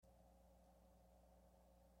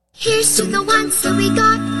Here's to the ones that we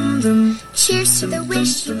got. Cheers to the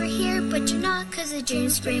wish you were here, but you're not. 'Cause the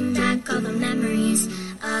dreams bring back all the memories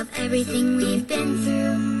of everything we've been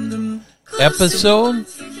through. Episode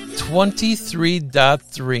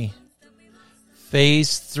 23.3,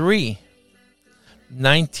 Phase 3,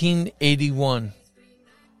 1981.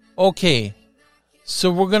 Okay,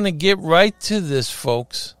 so we're going to get right to this,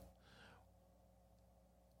 folks.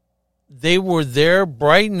 They were there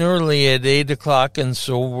bright and early at 8 o'clock, and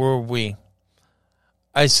so were we.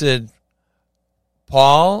 I said,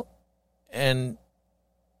 Paul and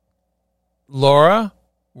Laura,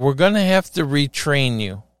 we're going to have to retrain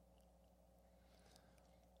you.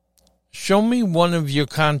 Show me one of your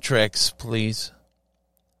contracts, please.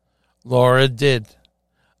 Laura did.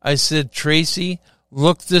 I said, Tracy,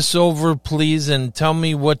 look this over, please, and tell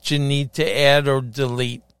me what you need to add or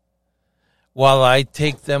delete while I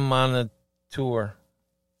take them on a tour.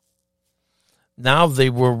 Now they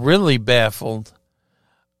were really baffled.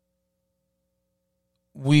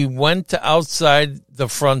 We went outside the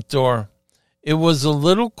front door. It was a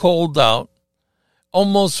little cold out,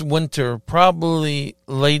 almost winter, probably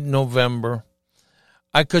late November.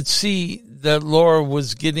 I could see that Laura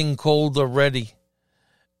was getting cold already,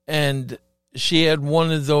 and she had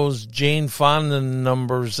one of those Jane Fonda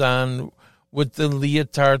numbers on with the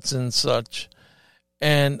leotards and such.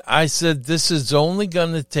 And I said, this is only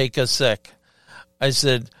going to take a sec. I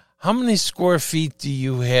said, how many square feet do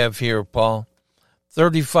you have here, Paul?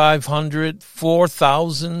 3,500,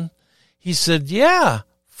 4,000? He said, yeah,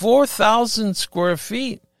 4,000 square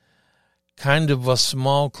feet. Kind of a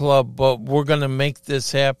small club, but we're going to make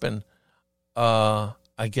this happen. I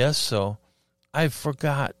guess so. I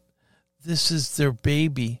forgot. This is their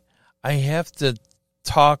baby. I have to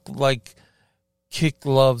talk like kick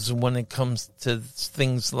gloves when it comes to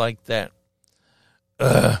things like that.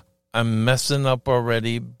 I'm messing up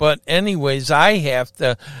already. But anyways, I have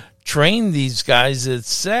to train these guys.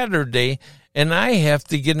 It's Saturday, and I have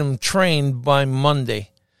to get them trained by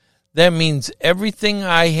Monday. That means everything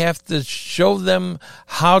I have to show them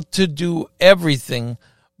how to do everything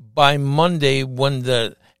by Monday when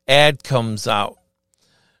the ad comes out.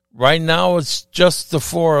 Right now, it's just the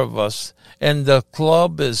four of us, and the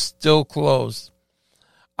club is still closed.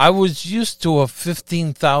 I was used to a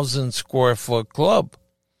 15,000 square foot club.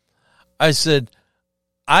 I said,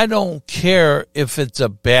 I don't care if it's a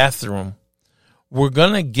bathroom. We're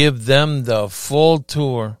going to give them the full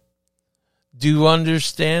tour. Do you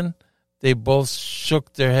understand? They both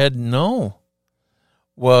shook their head, no.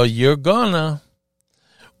 Well, you're gonna.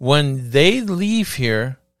 When they leave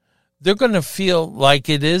here, they're going to feel like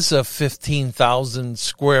it is a 15,000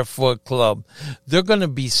 square foot club. They're going to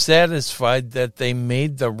be satisfied that they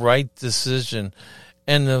made the right decision.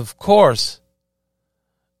 And of course,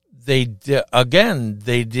 they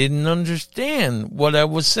didn't understand what I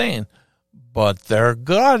was saying. But they're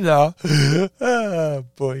gonna. Oh,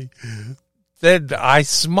 boy. Then I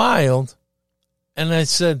smiled and I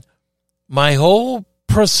said, my whole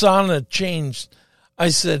persona changed. I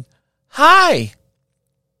said, hi.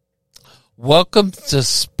 Welcome to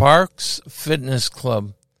Sparks Fitness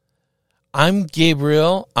Club. I'm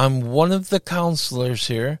Gabriel. I'm one of the counselors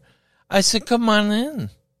here. I said, come on in.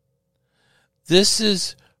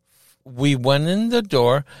 We went in the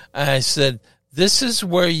door, and I said, this is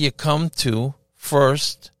where you come to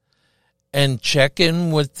first and check in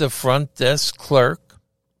with the front desk clerk,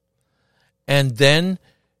 and then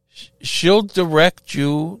she'll direct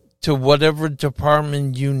you to whatever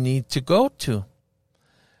department you need to go to.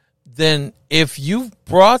 Then if you've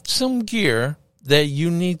brought some gear that you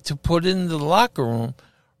need to put in the locker room,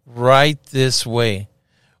 right this way.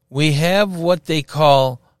 We have what they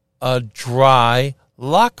call a dry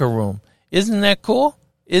locker room. Isn't that cool?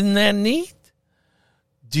 Isn't that neat?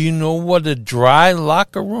 Do you know what a dry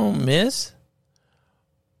locker room is?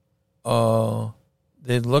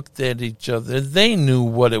 They looked at each other. They knew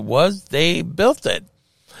what it was. They built it.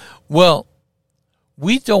 Well,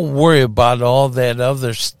 we don't worry about all that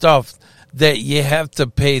other stuff that you have to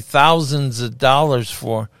pay thousands of dollars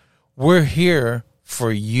for. We're here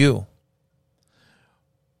for you.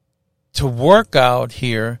 To work out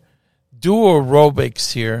here, do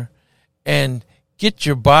aerobics here, and get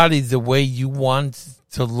your body the way you want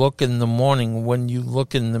to look in the morning when you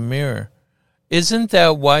look in the mirror. Isn't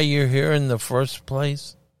that why you're here in the first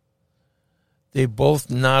place? They both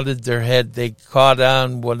nodded their head. They caught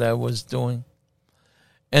on what I was doing.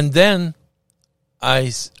 And then I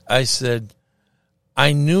said,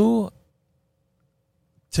 I knew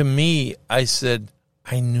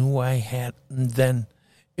I had, and then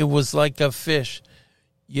it was like a fish.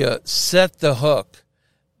 You set the hook.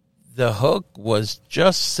 The hook was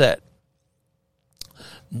just set.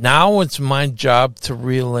 Now it's my job to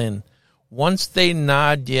reel in. Once they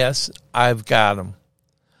nod yes, I've got them.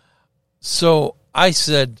 So I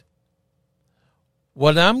said,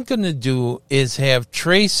 what I'm going to do is have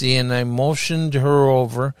Tracy, and I motioned her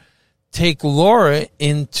over, take Laura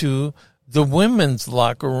into the women's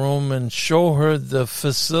locker room and show her the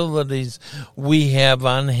facilities we have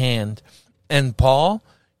on hand. And Paul,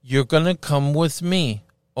 you're going to come with me,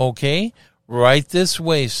 okay? Right this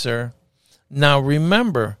way, sir. Now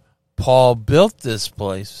remember, Paul built this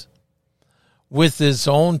place with his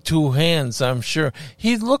own 2 hands, I'm sure.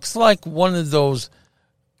 He looks like one of those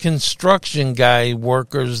construction guy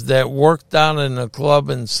workers that worked out in a club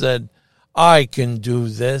and said, I can do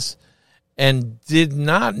this, and did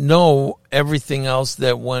not know everything else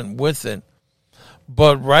that went with it.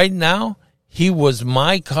 But right now, he was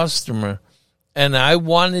my customer, and I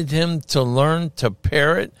wanted him to learn to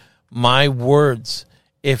parrot my words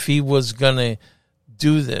if he was going to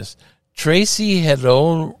do this. Tracy had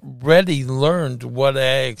already learned what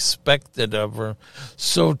I expected of her.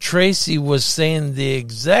 So Tracy was saying the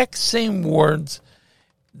exact same words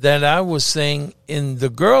that I was saying in the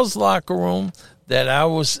girls' locker room, that I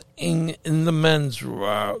was in the men's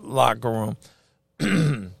locker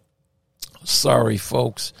room. Sorry,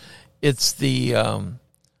 folks. It's the, I'm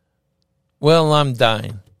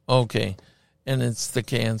dying. Okay. And it's the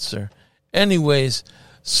cancer. Anyways,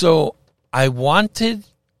 so I wanted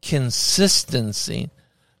consistency,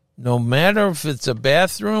 no matter if it's a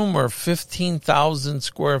bathroom or 15,000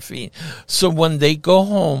 square feet. So when they go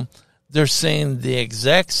home, they're saying the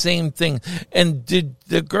exact same thing. And did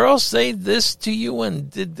the girl say this to you? And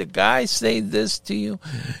did the guy say this to you?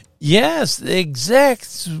 Yes, the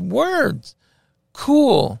exact words.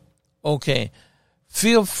 Cool. Okay.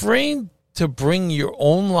 Feel free to bring your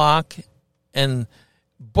own lock,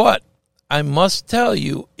 but I must tell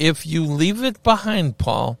you, if you leave it behind,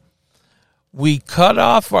 Paul, we cut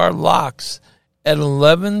off our locks at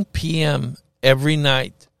 11 p.m. every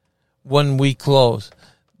night when we close.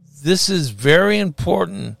 This is very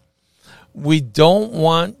important. We don't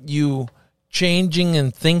want you changing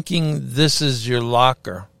and thinking this is your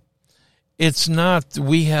locker. It's not.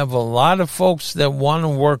 We have a lot of folks that want to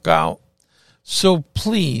work out. So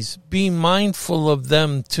please be mindful of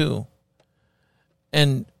them too.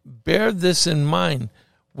 And bear this in mind.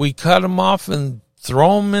 We cut them off and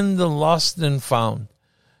throw them in the lost and found.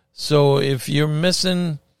 So if you're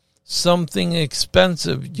missing something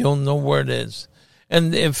expensive, you'll know where it is.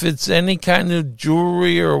 And if it's any kind of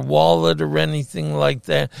jewelry or wallet or anything like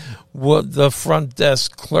that, the front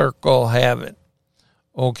desk clerk will have it.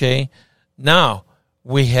 Okay? Now,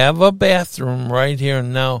 we have a bathroom right here.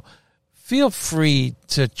 Now, feel free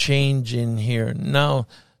to change in here. Now,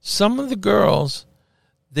 some of the girls,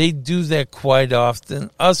 they do that quite often.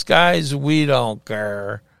 Us guys, we don't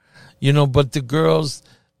care. But the girls,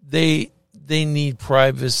 they need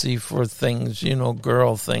privacy for things,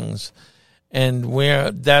 girl things. And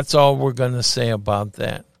that's all we're going to say about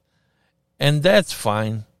that. And that's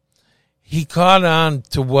fine. He caught on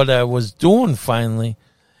to what I was doing finally,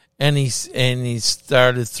 and he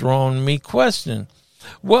started throwing me questions.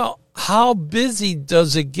 Well, how busy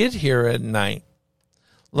does it get here at night?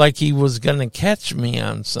 Like he was going to catch me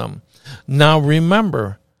on some. Now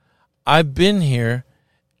remember, I've been here,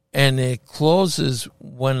 and it closes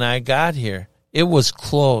when I got here. It was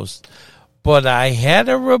closed. But I had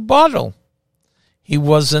a rebuttal. He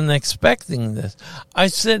wasn't expecting this. I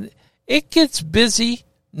said, it gets busy,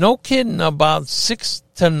 no kidding, about 6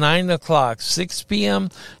 to 9 o'clock, 6 p.m.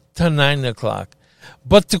 to 9 o'clock.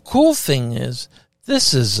 But the cool thing is,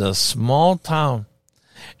 this is a small town.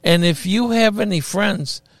 And if you have any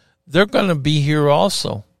friends, they're going to be here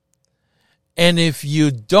also. And if you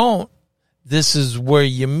don't, this is where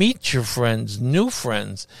you meet your friends, new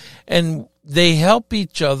friends, and they help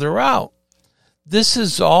each other out. This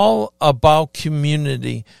is all about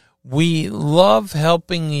community. We love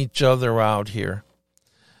helping each other out here.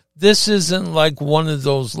 This isn't like one of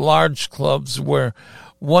those large clubs where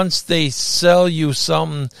once they sell you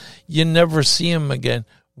something, you never see them again.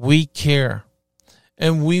 We care.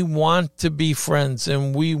 And we want to be friends,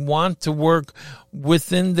 and we want to work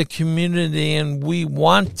within the community, and we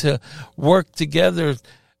want to work together.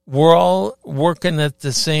 We're all working at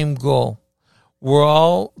the same goal. We're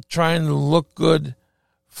all trying to look good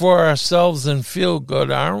for ourselves and feel good,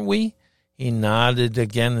 aren't we? He nodded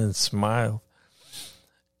again and smiled.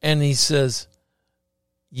 And he says,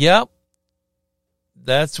 yep,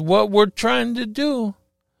 that's what we're trying to do.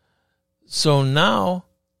 So now,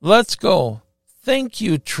 let's go. Thank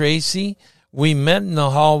you, Tracy. We met in the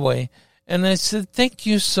hallway, And I said, thank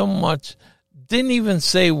you so much. Didn't even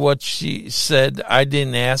say what she said. I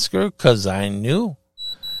didn't ask her because I knew.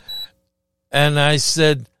 And I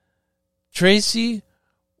said, Tracy,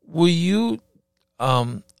 will you,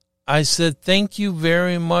 I said, thank you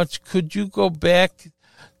very much. Could you go back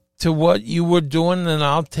to what you were doing and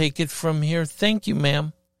I'll take it from here? Thank you,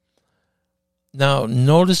 ma'am. Now,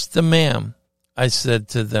 notice the ma'am. I said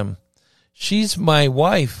to them, she's my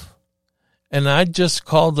wife, and I just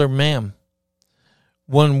called her ma'am.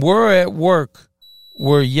 When we're at work,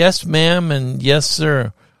 we're yes, ma'am, and yes,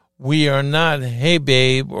 sir. We are not, hey,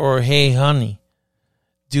 babe, or hey, honey.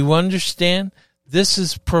 Do you understand? This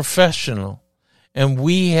is professional, and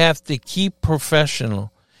we have to keep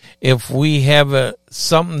professional. If we have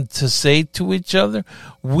something to say to each other,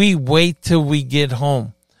 we wait till we get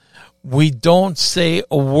home. We don't say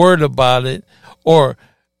a word about it or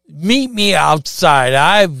meet me outside.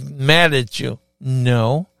 I'm mad at you.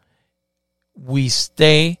 No, we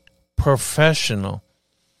stay professional.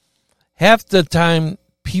 Half the time,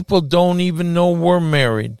 people don't even know we're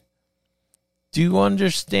married. Do you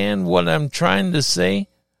understand what I'm trying to say?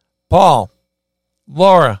 Paul,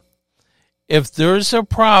 Laura, if there's a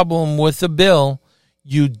problem with a bill,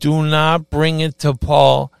 you do not bring it to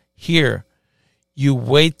Paul here. You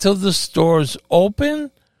wait till the store's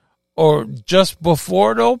open, or just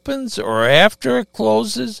before it opens, or after it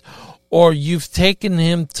closes, or you've taken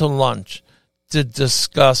him to lunch to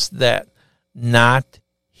discuss that. Not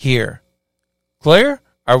here. Clear?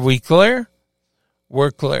 Are we clear?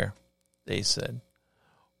 We're clear, they said.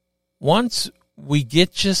 Once we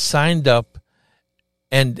get you signed up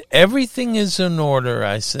and everything is in order,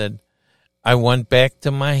 I said, I went back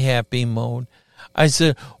to my happy mode. I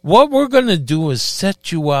said, what we're going to do is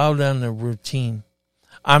set you out on a routine.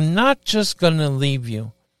 I'm not just going to leave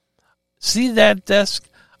you. See that desk?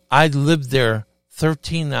 I live there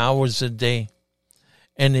 13 hours a day.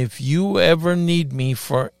 And if you ever need me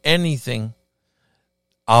for anything,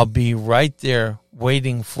 I'll be right there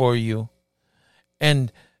waiting for you.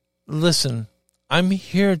 And listen, I'm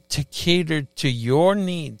here to cater to your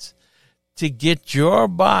needs, to get your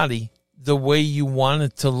body the way you want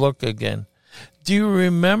it to look again. Do you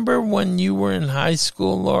remember when you were in high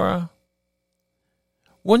school, Laura?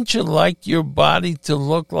 Wouldn't you like your body to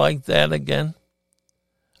look like that again?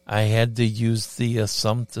 I had to use the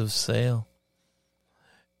assumptive sale.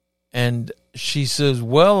 And she says,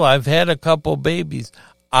 well, I've had a couple babies.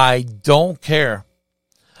 I don't care.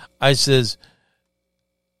 I says,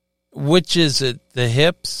 which is it, the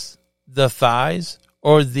hips, the thighs,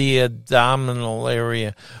 or the abdominal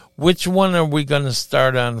area? Which one are we going to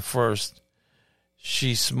start on first?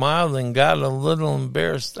 She smiled and got a little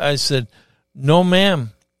embarrassed. I said, no,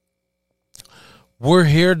 ma'am. We're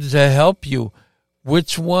here to help you.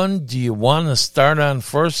 Which one do you want to start on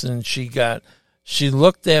first? And she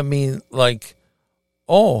looked at me like,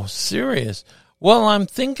 oh, serious? Well, I'm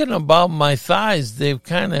thinking about my thighs. They've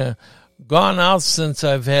kind of gone out since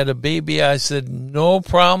I've had a baby. I said, no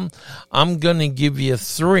problem. I'm going to give you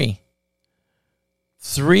three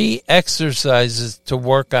exercises to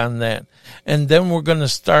work on that. And then we're going to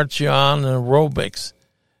start you on aerobics.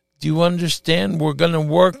 Do you understand? We're going to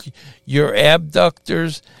work your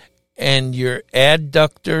abductors and your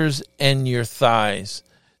adductors and your thighs.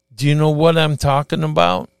 Do you know what I'm talking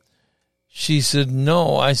about? She said,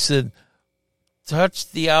 no. I said,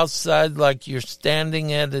 touch the outside like you're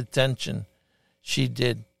standing at attention. She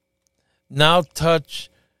did. Now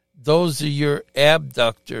touch, those are your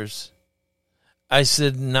abductors. I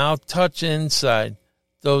said, now touch inside.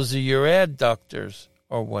 Those are your adductors,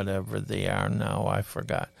 or whatever they are now. I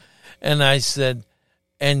forgot. And I said,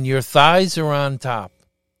 and your thighs are on top.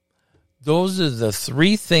 Those are the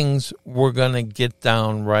three things we're going to get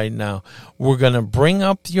down right now. We're going to bring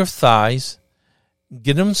up your thighs,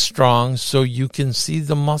 get them strong so you can see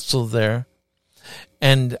the muscle there.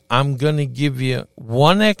 And I'm going to give you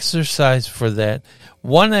one exercise for that,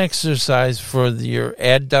 one exercise for your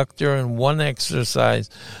adductor, and one exercise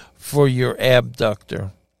for your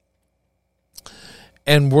abductor.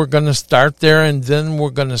 And we're going to start there, and then we're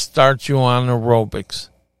going to start you on aerobics.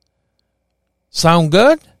 Sound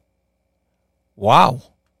good? Wow.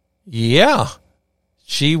 Yeah.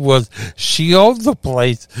 She owned the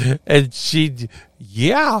place, and she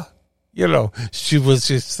was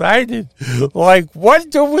excited. Like, when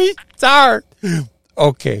do we start?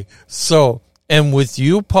 Okay. So, and with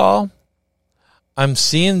you, Paul, I'm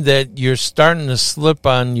seeing that you're starting to slip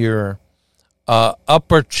on your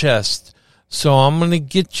upper chest. So I'm going to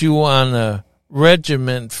get you on a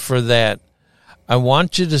regiment for that. I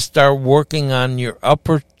want you to start working on your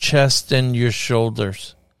upper chest and your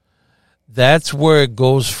shoulders. That's where it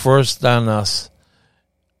goes first on us.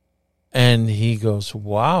 And he goes,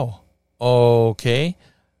 wow, okay.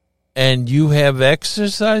 And you have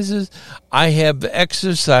exercises? I have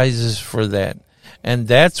exercises for that. And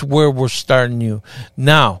that's where we're starting you.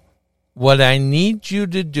 Now, what I need you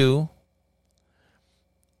to do,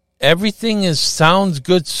 everything sounds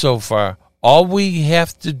good so far. All we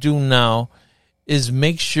have to do now is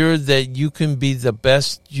make sure that you can be the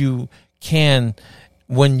best you can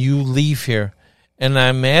when you leave here. And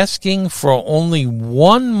I'm asking for only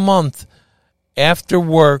 1 month after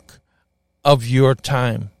work of your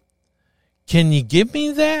time. Can you give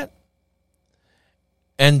me that?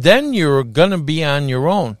 And then you're going to be on your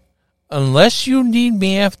own. Unless you need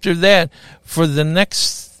me after that for the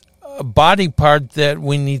next body part that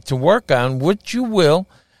we need to work on, which you will,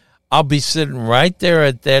 I'll be sitting right there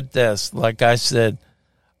at that desk. Like I said,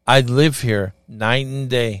 I live here night and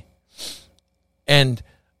day. And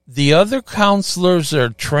the other counselors are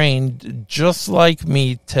trained just like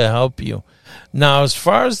me to help you. Now, as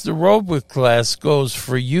far as the aerobic class goes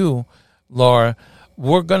for you, Laura,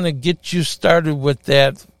 we're going to get you started with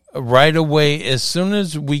that right away as soon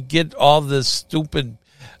as we get all this stupid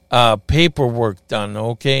paperwork done,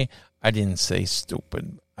 okay? I didn't say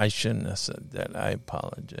stupid. I shouldn't have said that. I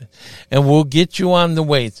apologize. And we'll get you on the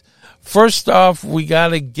weights. First off, we got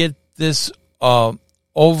to get this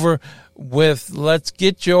over with. Let's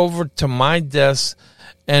get you over to my desk,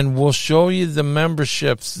 and we'll show you the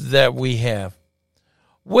memberships that we have.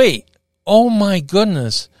 Wait. Oh, my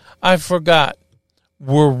goodness. I forgot.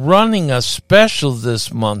 We're running a special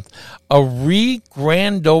this month, a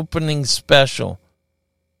grand opening special.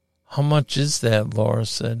 How much is that? Laura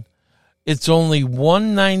said. It's only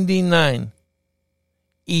 $1.99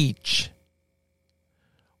 each.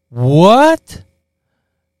 What?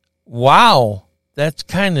 Wow, that's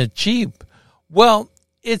kind of cheap. Well,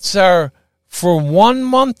 it's for 1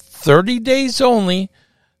 month, 30 days only.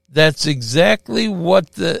 That's exactly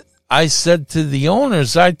what I said to the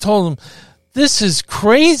owners. I told them, this is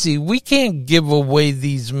crazy. We can't give away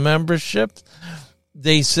these memberships.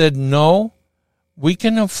 They said, no, we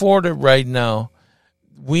can afford it right now.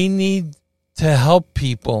 We need to help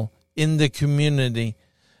people in the community.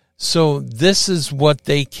 So this is what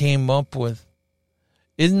they came up with.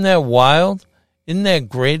 Isn't that wild? Isn't that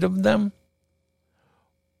great of them?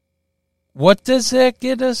 What does that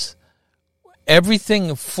get us?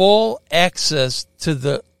 Everything, full access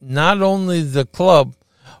to not only the club,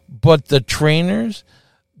 but the trainers,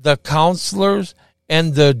 the counselors,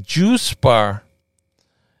 and the juice bar.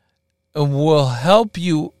 And will help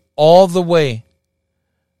you all the way.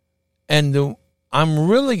 And I'm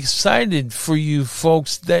really excited for you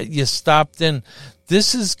folks that you stopped in.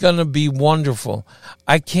 This is going to be wonderful.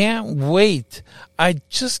 I can't wait. I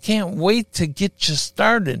just can't wait to get you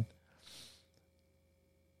started.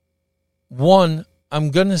 One,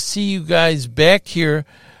 I'm going to see you guys back here.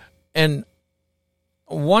 And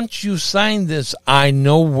once you sign this, I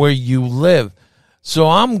know where you live. So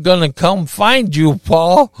I'm going to come find you,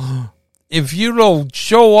 Paul. If you don't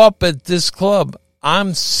show up at this club,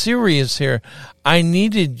 I'm serious here. I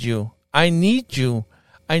needed you. I need you.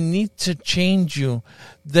 I need to change you.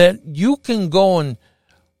 That you can go and,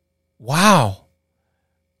 wow,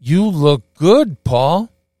 you look good,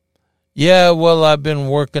 Paul. Yeah, well, I've been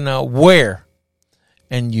working out. Where?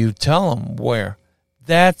 And you tell them where.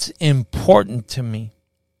 That's important to me.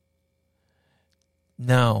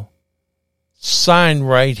 Now, sign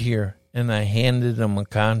right here. And I handed them a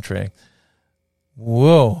contract.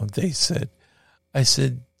 Whoa, they said. I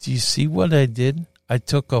said, do you see what I did? I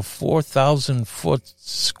took a 4,000-foot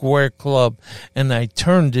square club and I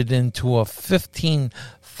turned it into a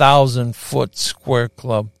 15,000-foot square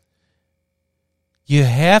club. You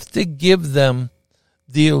have to give them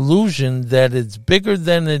the illusion that it's bigger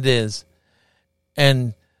than it is.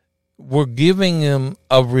 And we're giving them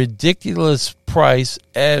a ridiculous price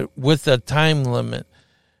with a time limit.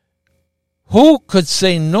 Who could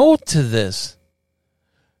say no to this?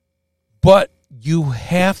 But you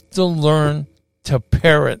have to learn to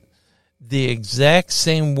parrot the exact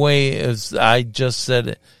same way as I just said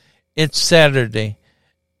it. It's Saturday,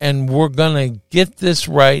 and we're going to get this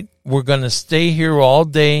right. We're going to stay here all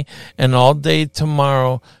day and all day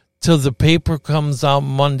tomorrow till the paper comes out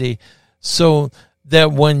Monday, so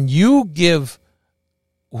that when you give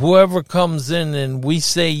whoever comes in and we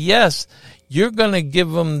say yes, you're going to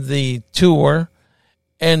give them the tour,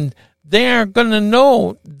 and they aren't going to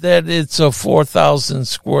know that it's a 4,000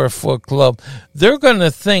 square foot club. They're going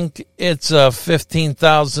to think it's a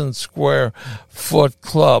 15,000 square foot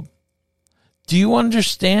club. Do you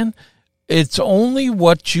understand? It's only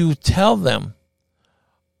what you tell them.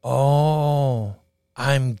 Oh,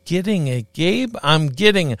 I'm getting it, Gabe. I'm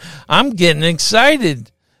getting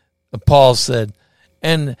excited, Paul said.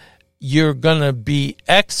 And you're going to be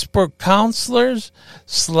expert counselors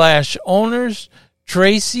 / owners.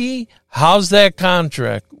 Tracy, how's that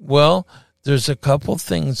contract? Well, there's a couple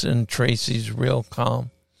things, and Tracy's real calm.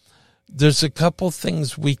 There's a couple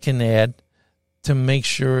things we can add to make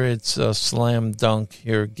sure it's a slam dunk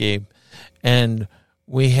here, Gabe. And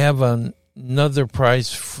we have another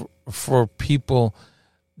price for people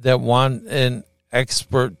that want an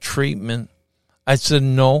expert treatment. I said,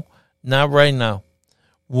 no, not right now.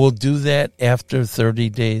 We'll do that after 30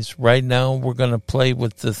 days. Right now, we're going to play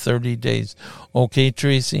with the 30 days. Okay,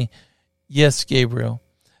 Tracy? Yes, Gabriel.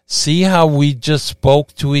 See how we just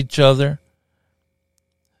spoke to each other?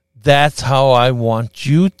 That's how I want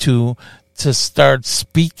you to start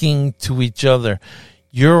speaking to each other.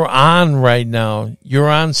 You're on right now. You're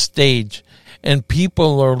on stage. And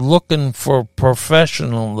people are looking for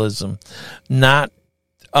professionalism, not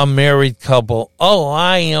a married couple. Oh,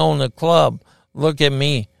 I own a club. Look at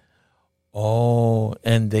me. Oh,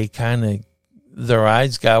 and they their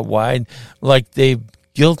eyes got wide like they're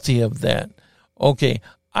guilty of that. Okay,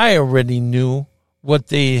 I already knew what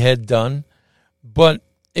they had done, but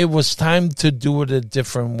it was time to do it a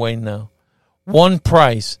different way now. One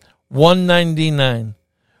price, $199.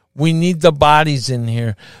 We need the bodies in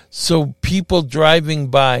here so people driving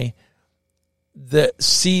by that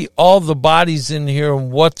see all the bodies in here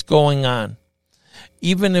and what's going on.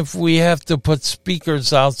 Even if we have to put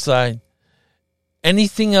speakers outside.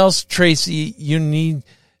 Anything else, Tracy, you need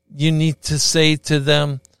to say to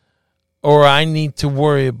them, or I need to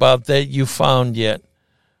worry about that you found yet?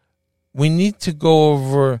 We need to go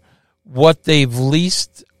over what they've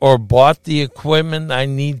leased or bought the equipment. I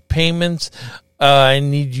need payments. I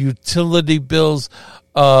need utility bills,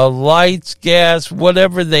 lights, gas,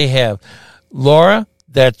 whatever they have. Laura,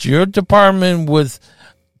 that's your department with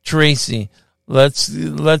Tracy. Let's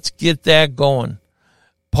get that going.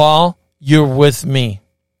 Paul, you're with me.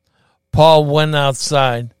 Paul went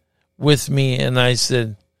outside with me and I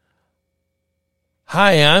said,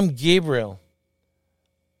 hi, I'm Gabriel.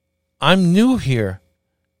 I'm new here.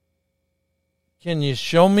 Can you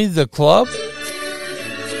show me the club?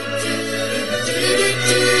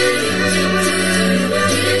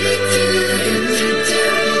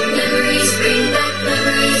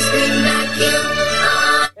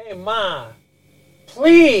 Hey, Ma,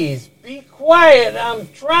 please be quiet. I'm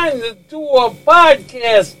trying to do a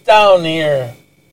podcast down here.